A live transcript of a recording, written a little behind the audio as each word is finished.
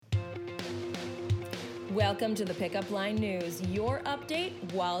Welcome to the Pickup Line News, your update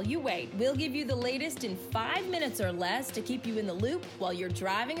while you wait. We'll give you the latest in 5 minutes or less to keep you in the loop while you're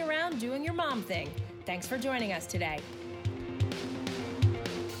driving around doing your mom thing. Thanks for joining us today.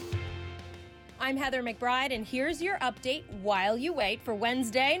 I'm Heather McBride, and here's your update while you wait for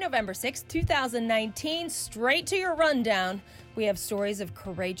Wednesday, November 6, 2019. Straight to your rundown. We have stories of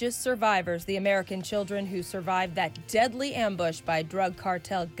courageous survivors, the American children who survived that deadly ambush by drug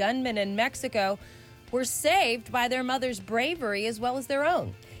cartel gunmen in Mexico were saved by their mother's bravery as well as their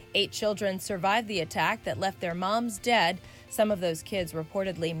own. 8 children survived the attack that left their moms dead. Some of those kids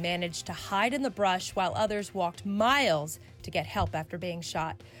reportedly managed to hide in the brush while others walked miles to get help after being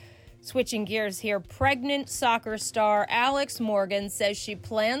shot. Switching gears here, pregnant soccer star Alex Morgan says she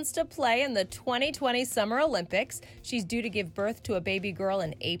plans to play in the 2020 Summer Olympics. She's due to give birth to a baby girl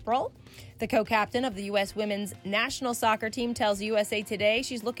in April. The co-captain of the U.S. women's national soccer team tells USA Today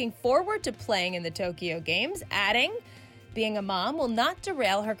she's looking forward to playing in the Tokyo Games, adding, being a mom will not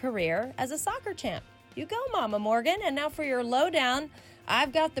derail her career as a soccer champ. You go, Mama Morgan. And now for your lowdown.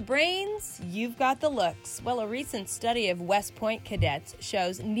 I've got the brains, you've got the looks. Well, a recent study of West Point cadets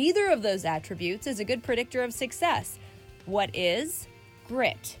shows neither of those attributes is a good predictor of success. What is?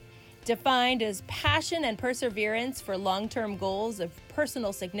 Grit. Defined as passion and perseverance for long-term goals of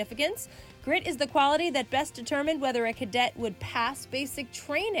personal significance, grit is the quality that best determined whether a cadet would pass basic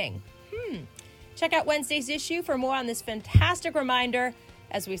training. Check out Wednesday's issue for more on this fantastic reminder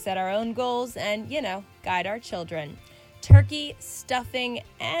as we set our own goals and, guide our children. Turkey, stuffing,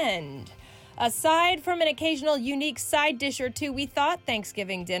 and aside from an occasional unique side dish or two, we thought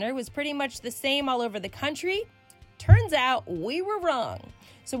Thanksgiving dinner was pretty much the same all over the country. Turns out we were wrong.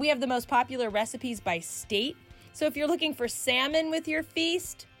 So we have the most popular recipes by state. So if you're looking for salmon with your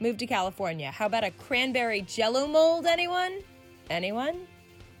feast, move to California. How about a cranberry jello mold, anyone? Anyone?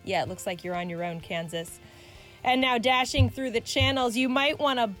 Yeah, it looks like you're on your own, Kansas. And now dashing through the channels, you might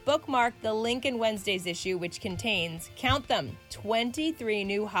want to bookmark the link in Wednesday's issue, which contains, count them, 23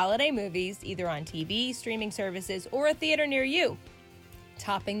 new holiday movies, either on TV, streaming services, or a theater near you.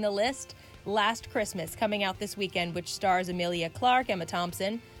 Topping the list, Last Christmas, coming out this weekend, which stars Emilia Clarke, Emma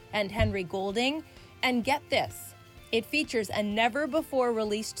Thompson, and Henry Golding. And get this, it features a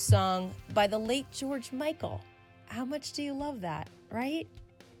never-before-released song by the late George Michael. How much do you love that, right?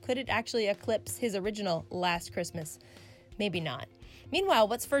 Could it actually eclipse his original Last Christmas? Maybe not. Meanwhile,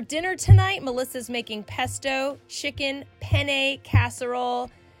 what's for dinner tonight? Melissa's making pesto, chicken, penne, casserole.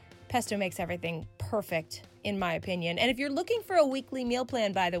 Pesto makes everything perfect, in my opinion. And if you're looking for a weekly meal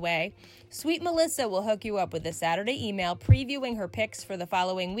plan, by the way, Sweet Melissa will hook you up with a Saturday email previewing her picks for the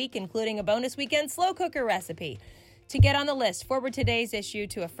following week, including a bonus weekend slow cooker recipe. To get on the list, forward today's issue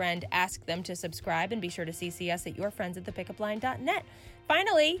to a friend, ask them to subscribe, and be sure to CC us at yourfriendsatthepickupline.net.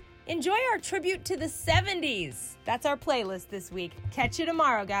 Finally, enjoy our tribute to the 70s. That's our playlist this week. Catch you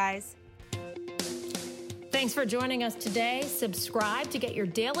tomorrow, guys. Thanks for joining us today. Subscribe to get your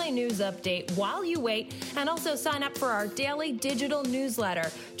daily news update while you wait, and also sign up for our daily digital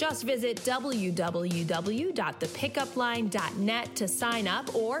newsletter. Just visit www.thepickupline.net to sign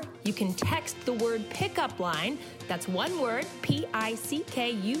up, or you can text the word pickup line, that's one word,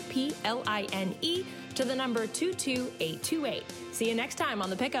 PICKUPLINE, to the number 22828. See you next time on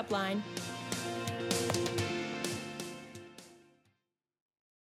The Pickup Line.